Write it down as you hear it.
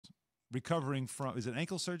recovering from, is it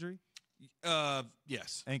ankle surgery?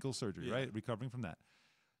 Yes. Ankle surgery, right? Recovering from that.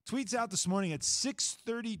 Tweets out this morning at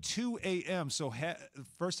 6:32 a.m. So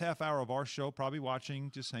first half hour of our show, probably watching,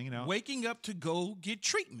 just hanging out. Waking up to go get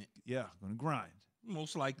treatment. Yeah, going to grind.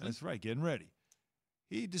 Most likely. That's right, getting ready.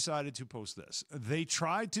 He decided to post this. They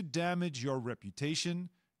tried to damage your reputation.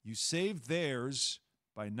 You saved theirs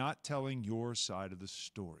by not telling your side of the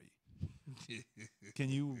story. Can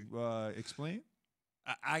you explain?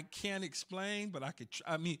 I can't explain, but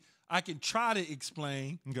I can try to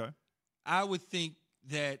explain. Okay. I would think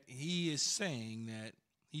that he is saying that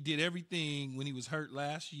he did everything when he was hurt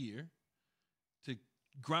last year to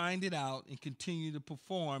grind it out and continue to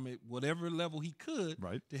perform at whatever level he could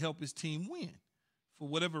to help his team win. For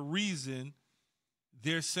whatever reason,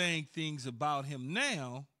 they're saying things about him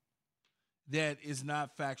now that is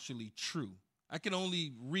not factually true. I can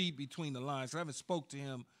only read between the lines. I haven't spoke to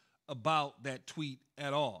him about that tweet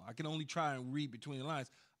at all. I can only try and read between the lines.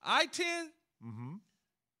 I tend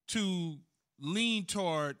to lean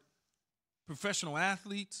toward professional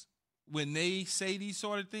athletes when they say these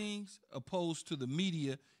sort of things opposed to the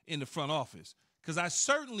media in the front office, because I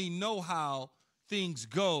certainly know how things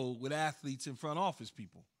go with athletes and front office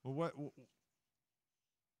people. Well,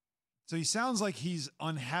 so he sounds like he's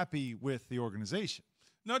unhappy with the organization.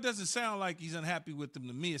 No, it doesn't sound like he's unhappy with them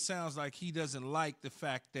to me. It sounds like he doesn't like the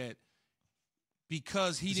fact that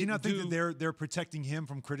because he didn't not think that they're protecting him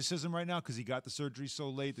from criticism right now because he got the surgery so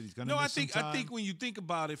late that he's going to miss some time? I think when you think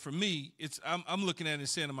about it, for me, I'm looking at it and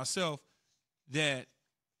saying to myself that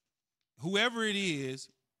whoever it is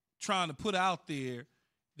trying to put out there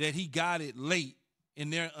that he got it late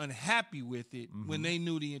and they're unhappy with it when they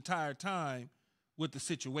knew the entire time what the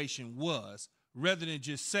situation was, rather than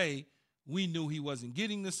just say we knew he wasn't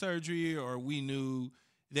getting the surgery or we knew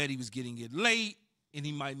that he was getting it late and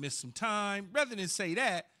he might miss some time. Rather than say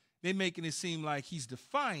that, they're making it seem like he's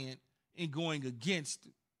defiant and going against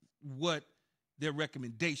what their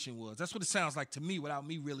recommendation was. That's what it sounds like to me without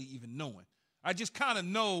me really even knowing. I just kind of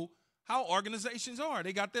know how organizations are.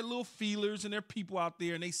 They got their little feelers and their people out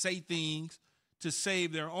there, and they say things to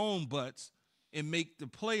save their own butts and make the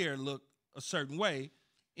player look a certain way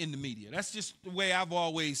in the media. That's just the way I've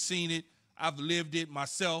always seen it. I've lived it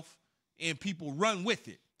myself, and people run with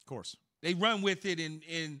it. Of course. They run with it,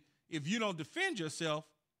 and if you don't defend yourself,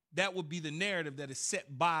 that would be the narrative that is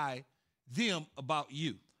set by them about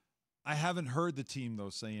you. I haven't heard the team,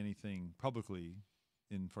 though, say anything publicly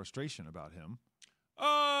in frustration about him.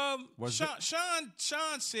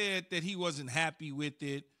 Sean said that he wasn't happy with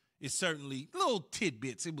it. It's certainly little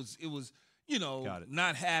tidbits. It was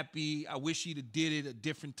not happy. I wish he'd have did it a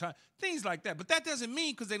different time. Things like that. But that doesn't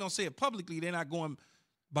mean because they don't say it publicly, they're not going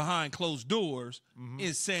behind closed doors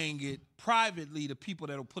and saying it privately to people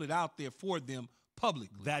that will put it out there for them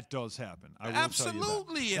publicly. That does happen. I will Absolutely, tell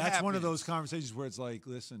you that. it That's happens. one of those conversations where it's like,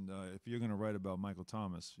 listen, if you're going to write about Michael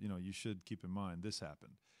Thomas, you should keep in mind this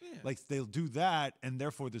happened. Yeah. Like they'll do that, and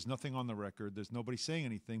therefore there's nothing on the record. There's nobody saying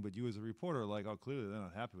anything, but you as a reporter are like, oh, clearly they're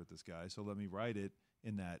not happy with this guy, so let me write it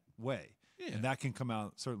in that way. Yeah. And that can come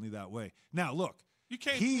out certainly that way. Now, look. You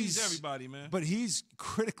can't please everybody, man. But he's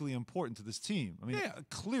critically important to this team. I mean,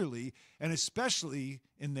 clearly, and especially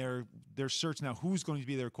in their search now, who's going to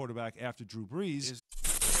be their quarterback after Drew Brees.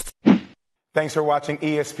 Thanks for watching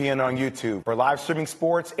ESPN on YouTube. For live streaming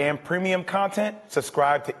sports and premium content,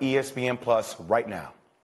 subscribe to ESPN Plus right now.